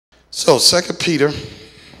So 2 Peter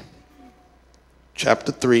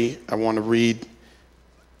chapter 3, I want to read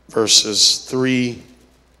verses 3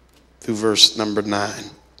 through verse number 9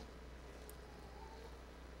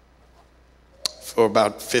 for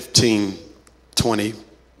about 15, 20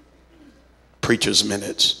 preacher's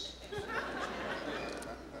minutes.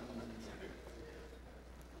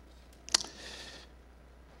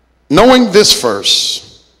 Knowing this first,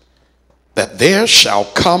 that there shall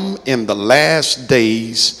come in the last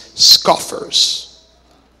days scoffers,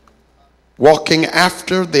 walking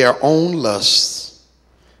after their own lusts,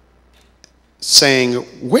 saying,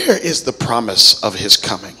 where is the promise of his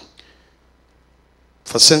coming?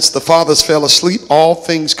 For since the fathers fell asleep, all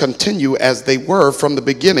things continue as they were from the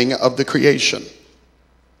beginning of the creation.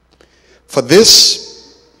 For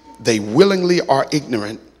this they willingly are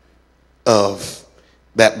ignorant of,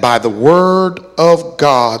 that by the word of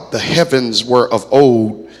God the heavens were of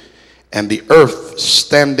old, and the earth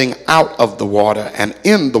standing out of the water and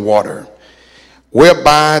in the water,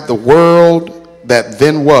 whereby the world that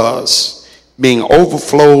then was, being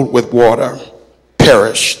overflowed with water,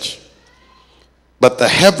 perished. But the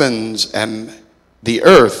heavens and the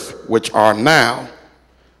earth, which are now,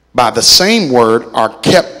 by the same word, are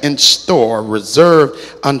kept in store, reserved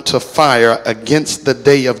unto fire against the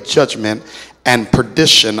day of judgment and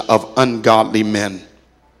perdition of ungodly men.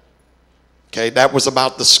 Okay, that was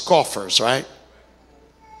about the scoffers, right?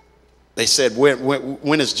 They said,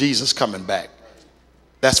 when is Jesus coming back?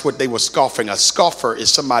 That's what they were scoffing. A scoffer is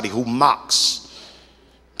somebody who mocks,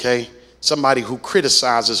 okay? Somebody who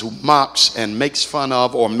criticizes, who mocks and makes fun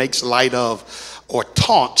of or makes light of or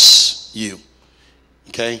taunts you,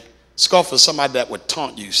 okay? Scoffer is somebody that would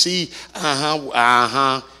taunt you. See,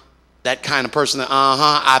 that kind of person,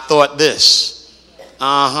 I thought this.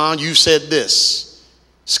 You said this.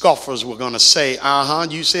 Scoffers were going to say,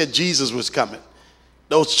 you said Jesus was coming.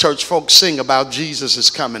 Those church folks sing about Jesus is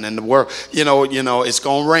coming and the world, you know, it's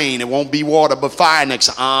going to rain. It won't be water but fire next.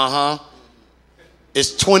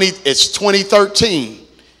 It's 2013.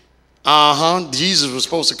 Jesus was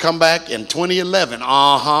supposed to come back in 2011.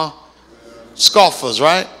 Scoffers,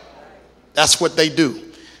 right? That's what they do.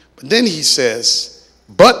 But then he says,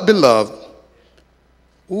 but beloved,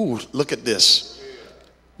 look at this.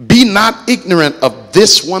 Be not ignorant of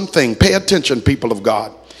this one thing. Pay attention, people of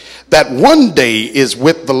God. That one day is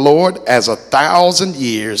with the Lord as 1,000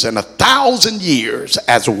 years, and 1,000 years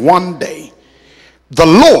as one day. The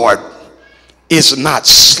Lord is not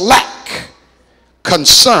slack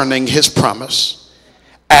concerning his promise,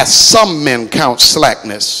 as some men count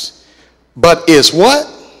slackness, but is what?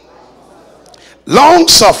 Long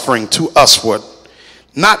suffering to usward,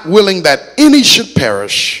 not willing that any should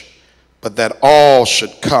perish, but that all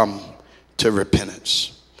should come to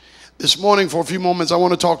repentance. This morning, for a few moments, I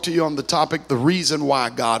want to talk to you on the topic, the reason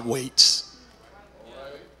why God waits.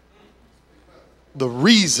 The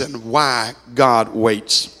reason why God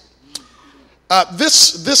waits.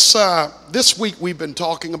 This week, we've been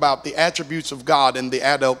talking about the attributes of God in the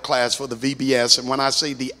adult class for the VBS. And when I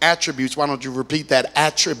say the attributes, why don't you repeat that?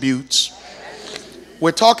 Attributes.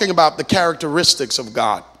 We're talking about the characteristics of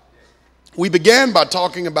God. We began by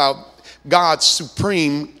talking about God's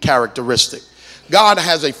supreme characteristic. God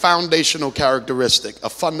has a foundational characteristic, a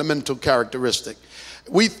fundamental characteristic.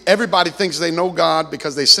 Everybody thinks they know God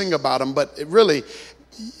because they sing about him, but really,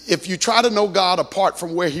 if you try to know God apart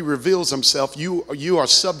from where he reveals himself, you are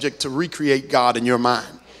subject to recreate God in your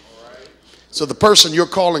mind. So the person you're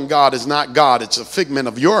calling God is not God. It's a figment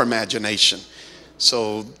of your imagination.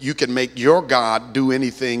 So you can make your God do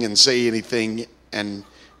anything and say anything and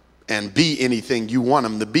be anything you want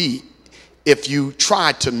him to be, if you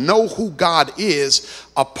try to know who God is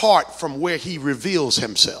apart from where he reveals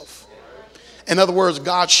himself. In other words,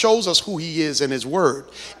 God shows us who he is in his word.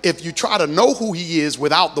 If you try to know who he is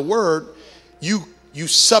without the word, you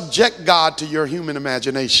subject God to your human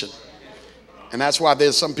imagination. And that's why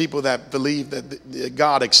there's some people that believe that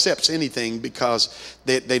God accepts anything, because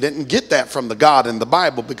they didn't get that from the God in the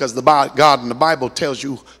Bible, because the God in the Bible tells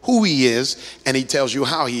you who he is and he tells you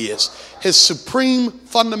how he is. His supreme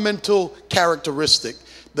fundamental characteristic,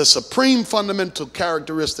 the supreme fundamental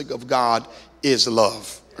characteristic of God is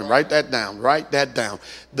love. And write that down. Write that down.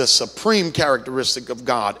 The supreme characteristic of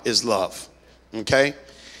God is love. Okay?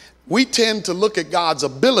 We tend to look at God's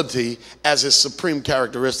ability as his supreme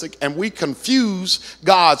characteristic, and we confuse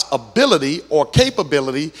God's ability or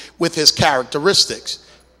capability with his characteristics.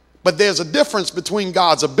 But there's a difference between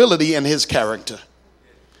God's ability and his character.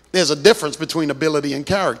 There's a difference between ability and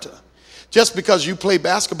character. Just because you play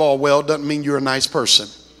basketball well doesn't mean you're a nice person.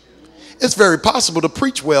 It's very possible to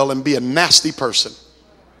preach well and be a nasty person.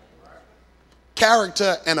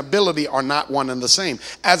 Character and ability are not one and the same.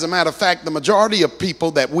 As a matter of fact, the majority of people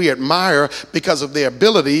that we admire because of their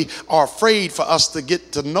ability are afraid for us to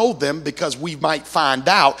get to know them because we might find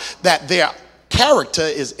out that their character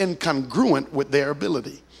is incongruent with their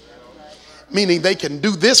ability. Meaning they can do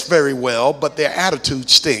this very well, but their attitude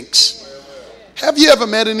stinks. Have you ever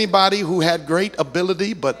met anybody who had great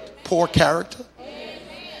ability but poor character?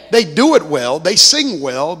 They do it well, they sing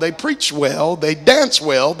well, they preach well, they dance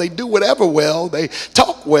well, they do whatever well, they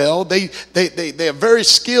talk well, they're very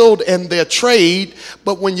skilled in their trade,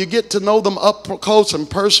 but when you get to know them up close and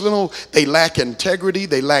personal, they lack integrity,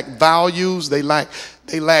 they lack values, they lack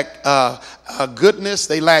goodness,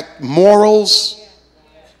 they lack morals.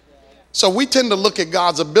 So we tend to look at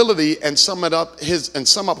God's ability and sum up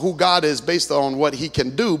who God is based on what he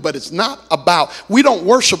can do, but it's not about, we don't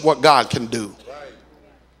worship what God can do.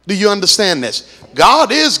 Do you understand this?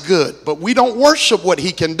 God is good, but we don't worship what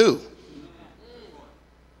he can do.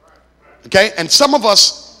 Okay? And some of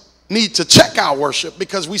us need to check our worship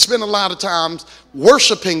because we spend a lot of times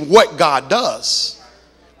worshiping what God does.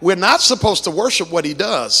 We're not supposed to worship what he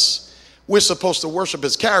does. We're supposed to worship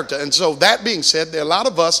his character. And so that being said, there are a lot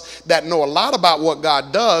of us that know a lot about what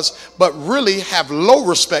God does, but really have low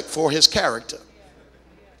respect for his character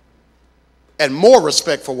and more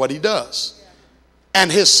respect for what he does. And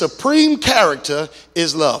his supreme character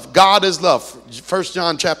is love. God is love. 1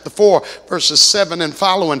 John chapter 4, verses 7 and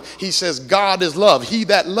following, he says, God is love. He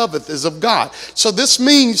that loveth is of God. So this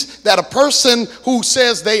means that a person who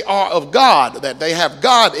says they are of God, that they have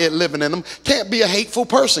God living in them, can't be a hateful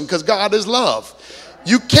person because God is love.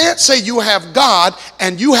 You can't say you have God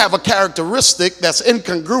and you have a characteristic that's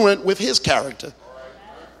incongruent with his character.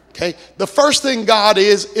 Okay? The first thing God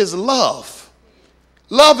is love.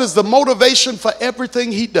 Love is the motivation for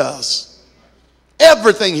everything he does.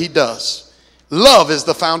 Everything he does. Love is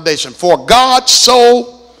the foundation. For God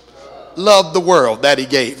so loved the world that he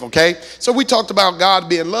gave. Okay? So we talked about God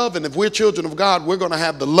being love, and if we're children of God, we're going to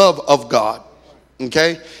have the love of God.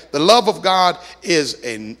 Okay? The love of God is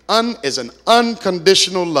an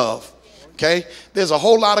unconditional love. Okay? There's a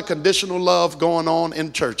whole lot of conditional love going on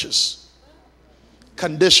in churches.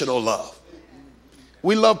 Conditional love.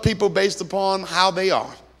 We love people based upon how they are.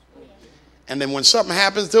 And then when something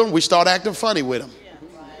happens to them, we start acting funny with them.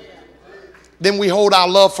 Then we hold our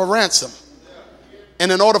love for ransom.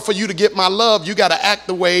 And in order for you to get my love, you got to act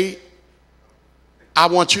the way I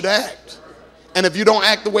want you to act. And if you don't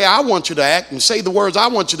act the way I want you to act and say the words I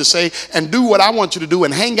want you to say and do what I want you to do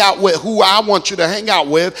and hang out with who I want you to hang out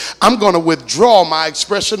with, I'm going to withdraw my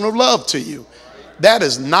expression of love to you. That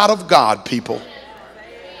is not of God, people.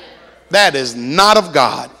 That is not of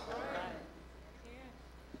God.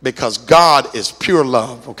 Because God is pure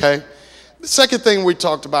love, okay? The second thing we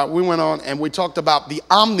talked about, we went on and we talked about the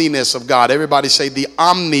omniness of God. Everybody say the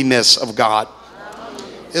omniness of God.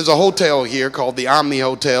 There's a hotel here called the Omni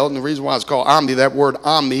Hotel. And the reason why it's called Omni, that word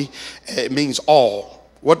omni, it means all.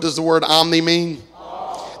 What does the word omni mean?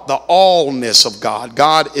 The allness of God.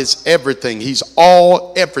 God is everything. He's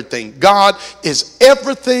all everything. God is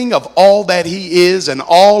everything of all that he is and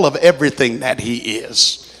all of everything that he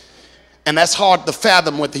is. And that's hard to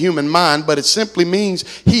fathom with the human mind, but it simply means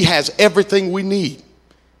he has everything we need.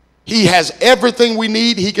 He has everything we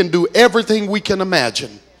need. He can do everything we can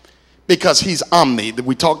imagine because he's omni.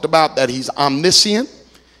 We talked about that he's omniscient,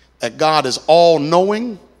 that God is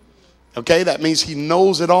all-knowing. Okay, that means he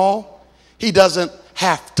knows it all. He doesn't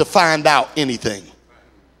have to find out anything.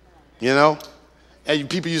 You know? And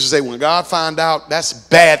people used to say, when God find out, that's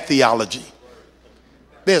bad theology.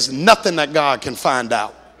 There's nothing that God can find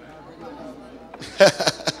out.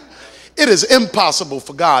 It is impossible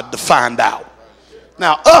for God to find out.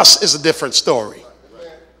 Now, us is a different story.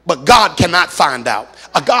 But God cannot find out.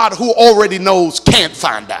 A God who already knows can't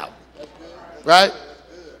find out. Right?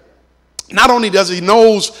 Not only does he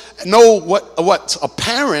know what's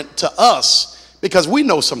apparent to us, because we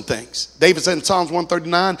know some things. David said in Psalms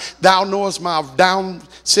 139, thou knowest my down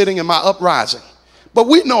sitting and my uprising. But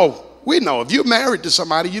we know, if you're married to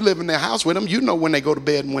somebody, you live in their house with them, you know when they go to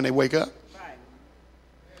bed and when they wake up. Right.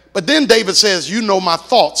 But then David says, you know my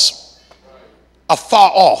thoughts are far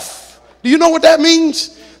off. Do you know what that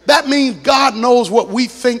means? That means God knows what we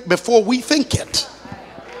think before we think it.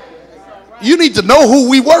 You need to know who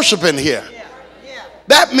we worship in here.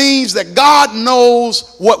 That means that God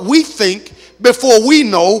knows what we think before we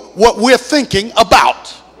know what we're thinking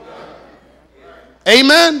about.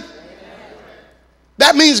 Amen.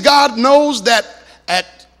 That means God knows that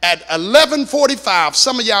at 11:45,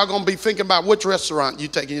 some of y'all are going to be thinking about which restaurant you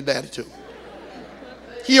taking your daddy to.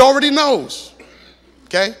 He already knows.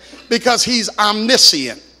 Okay? Because he's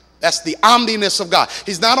omniscient. That's the omniness of God.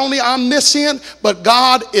 He's not only omniscient, but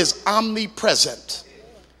God is omnipresent.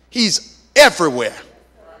 He's everywhere.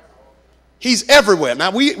 He's everywhere.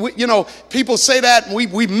 Now, we you know, people say that and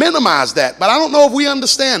we minimize that, but I don't know if we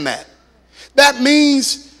understand that. That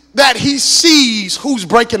means that he sees who's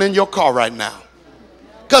breaking in your car right now.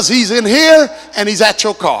 Because he's in here and he's at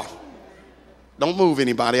your car. Don't move,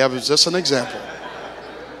 anybody. That was just an example.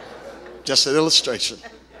 Just an illustration.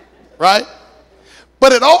 Right?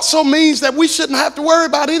 But it also means that we shouldn't have to worry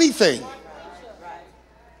about anything.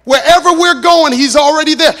 Wherever we're going, he's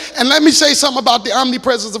already there. And let me say something about the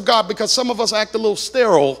omnipresence of God, because some of us act a little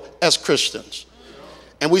sterile as Christians.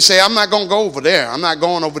 And we say, I'm not going to go over there. I'm not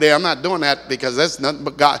going over there. I'm not doing that because that's nothing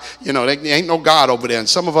but God. You know, there ain't no God over there. And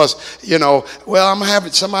some of us, you know, well, I'm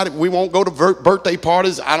having somebody, we won't go to birthday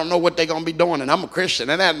parties. I don't know what they're going to be doing. And I'm a Christian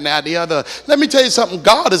and that and that, the other. Let me tell you something.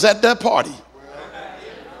 God is at that party.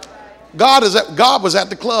 God was at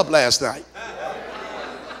the club last night.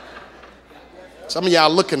 Some of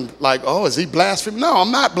y'all looking like, oh, is he blaspheming? No,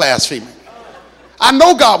 I'm not blaspheming. I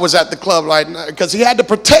know God was at the club right now because he had to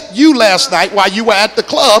protect you last night while you were at the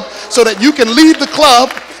club so that you can leave the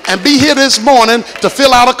club and be here this morning to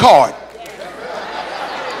fill out a card.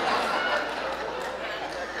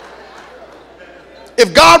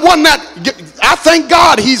 If God wasn't that, I thank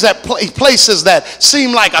God he's at places that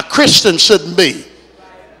seem like a Christian shouldn't be.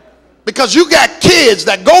 Because you got kids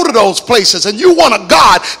that go to those places and you want a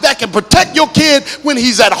God that can protect your kid when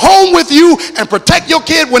he's at home with you and protect your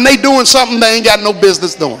kid when they doing something they ain't got no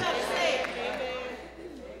business doing.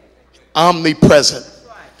 Omnipresent.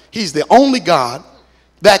 He's the only God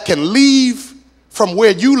that can leave from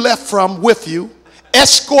where you left from with you,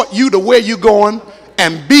 escort you to where you're going,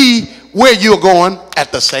 and be where you're going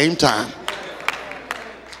at the same time.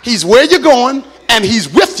 He's where you're going, and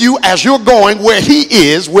he's with you as you're going where he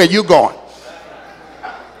is, where you're going.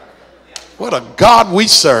 What a God we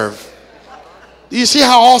serve. Do you see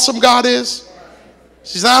how awesome God is?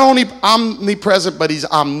 He's not only omnipresent, but he's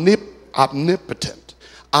omnipotent,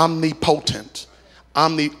 omnipotent,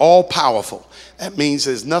 all-powerful. That means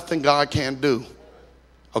there's nothing God can't do.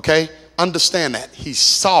 Okay? Understand that. He's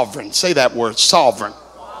sovereign. Say that word, sovereign.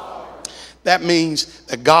 That means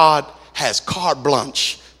that God has carte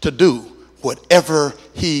blanche to do whatever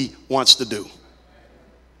he wants to do.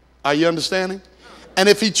 Are you understanding? And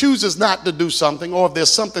if he chooses not to do something, or if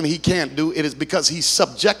there's something he can't do, it is because he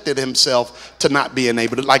subjected himself to not being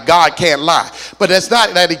able to. Like God can't lie. But it's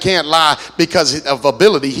not that he can't lie because of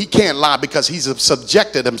ability. He can't lie because he's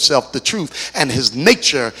subjected himself to truth. And his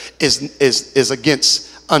nature is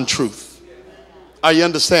against untruth. Are you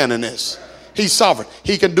understanding this? He's sovereign.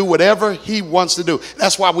 He can do whatever he wants to do.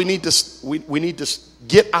 That's why we need to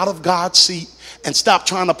get out of God's seat and stop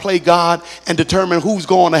trying to play God and determine who's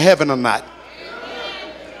going to heaven or not.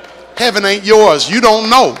 Heaven ain't yours. You don't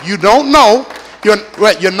know. You don't know.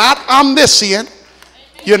 You're not omniscient.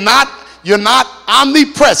 You're not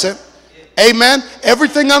omnipresent. Amen.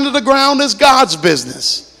 Everything under the ground is God's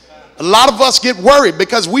business. A lot of us get worried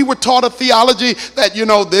because we were taught a theology that, you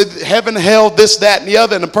know, heaven, hell, this, that, and the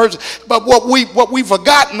other, and the person. But what we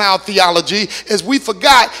forgot in our theology is we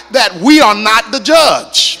forgot that we are not the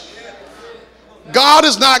judge. God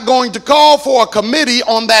is not going to call for a committee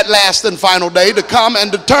on that last and final day to come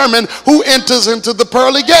and determine who enters into the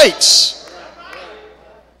pearly gates.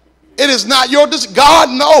 It is not your decision. God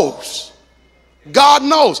knows. God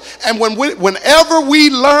knows. And whenever we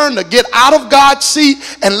learn to get out of God's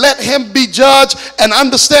seat and let him be judge and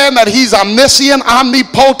understand that he's omniscient,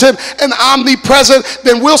 omnipotent, and omnipresent,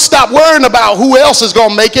 then we'll stop worrying about who else is going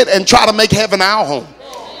to make it and try to make heaven our home.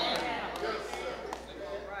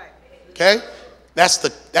 Okay? That's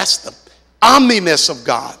the omniness of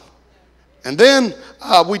God. And then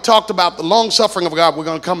we talked about the long suffering of God. We're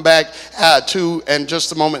going to come back to in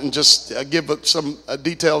just a moment and just give some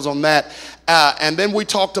details on that. And then we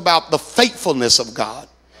talked about the faithfulness of God.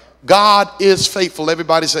 God is faithful.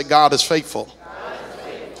 Everybody say God is faithful. God is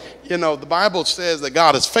faithful. You know, the Bible says that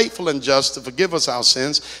God is faithful and just to forgive us our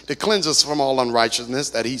sins, to cleanse us from all unrighteousness,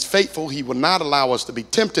 that he's faithful. He will not allow us to be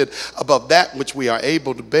tempted above that which we are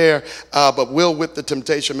able to bear, but will with the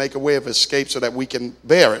temptation make a way of escape so that we can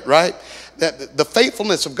bear it, right? That the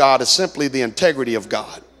faithfulness of God is simply the integrity of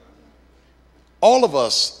God. All of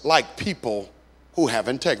us like people who have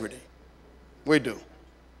integrity. We do.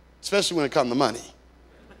 Especially when it comes to money.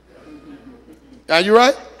 Are you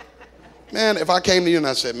right? Man, if I came to you and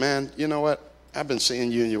I said, man, you know what? I've been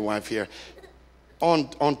seeing you and your wife here.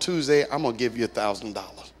 On Tuesday, I'm going to give you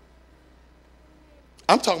 $1,000.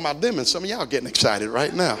 I'm talking about them, and some of y'all getting excited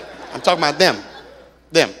right now. I'm talking about them.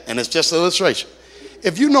 Them. And it's just an illustration.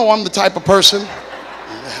 If you know I'm the type of person,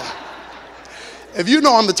 If you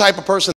know I'm the type of person